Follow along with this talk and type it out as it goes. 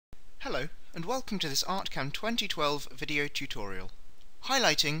Hello, and welcome to this Artcam 2012 video tutorial,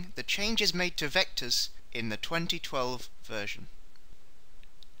 highlighting the changes made to vectors in the 2012 version.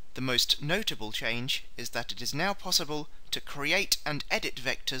 The most notable change is that it is now possible to create and edit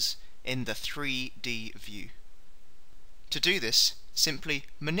vectors in the 3D view. To do this, simply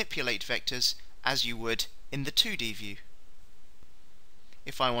manipulate vectors as you would in the 2D view.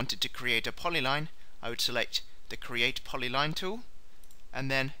 If I wanted to create a polyline, I would select the Create Polyline tool, and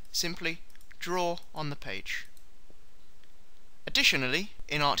then simply draw on the page. Additionally,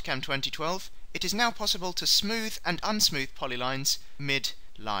 in Artcam 2012, it is now possible to smooth and unsmooth polylines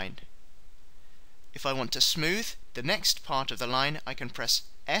mid-line. If I want to smooth the next part of the line, I can press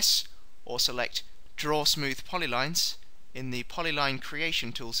S or select Draw Smooth Polylines in the Polyline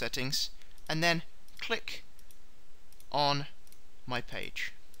Creation tool settings, and then click on my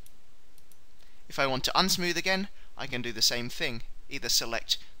page. If I want to unsmooth again, I can do the same thing. Either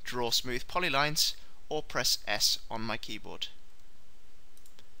select Draw Smooth Polylines or press S on my keyboard.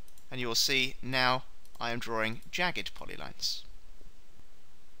 And you will see now I am drawing jagged polylines.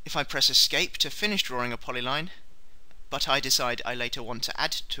 If I press Escape to finish drawing a polyline, but I decide I later want to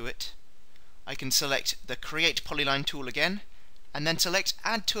add to it, I can select the Create Polyline tool again, and then select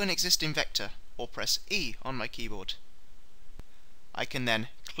Add to an existing vector, or press E on my keyboard. I can then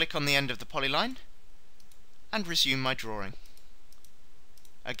click on the end of the polyline and resume my drawing.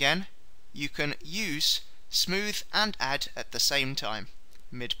 Again, you can use smooth and add at the same time,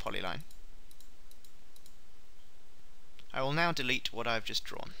 mid-polyline. I will now delete what I have just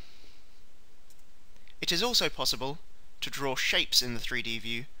drawn. It is also possible to draw shapes in the 3D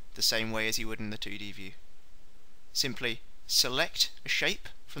view the same way as you would in the 2D view. Simply select a shape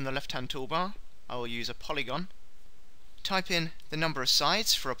from the left-hand toolbar. I will use a polygon. Type in the number of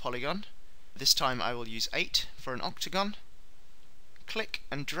sides for a polygon. This time I will use 8 for an octagon. Click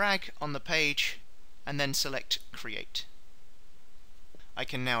and drag on the page, and then select Create. I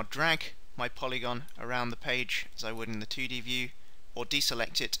can now drag my polygon around the page as I would in the 2D view, or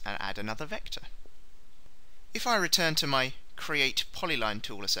deselect it and add another vector. If I return to my Create Polyline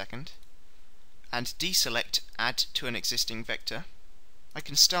tool a second, and deselect Add to an existing vector, I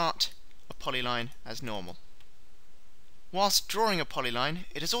can start a polyline as normal. Whilst drawing a polyline,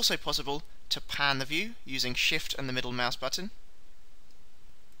 it is also possible to pan the view using Shift and the middle mouse button,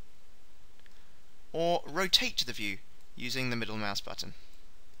 or rotate the view using the middle mouse button.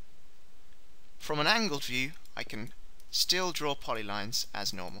 From an angled view, I can still draw polylines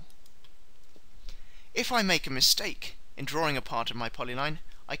as normal. If I make a mistake in drawing a part of my polyline,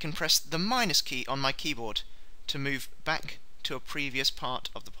 I can press the minus key on my keyboard to move back to a previous part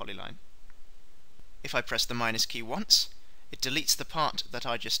of the polyline. If I press the minus key once, it deletes the part that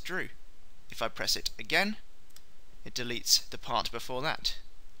I just drew. If I press it again, it deletes the part before that.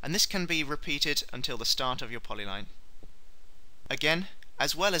 And this can be repeated until the start of your polyline. Again,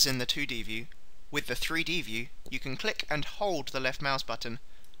 as well as in the 2D view, with the 3D view, you can click and hold the left mouse button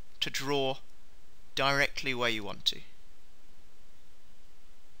to draw directly where you want to.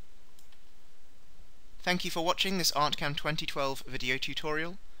 Thank you for watching this Artcam 2012 video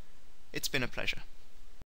tutorial. It's been a pleasure.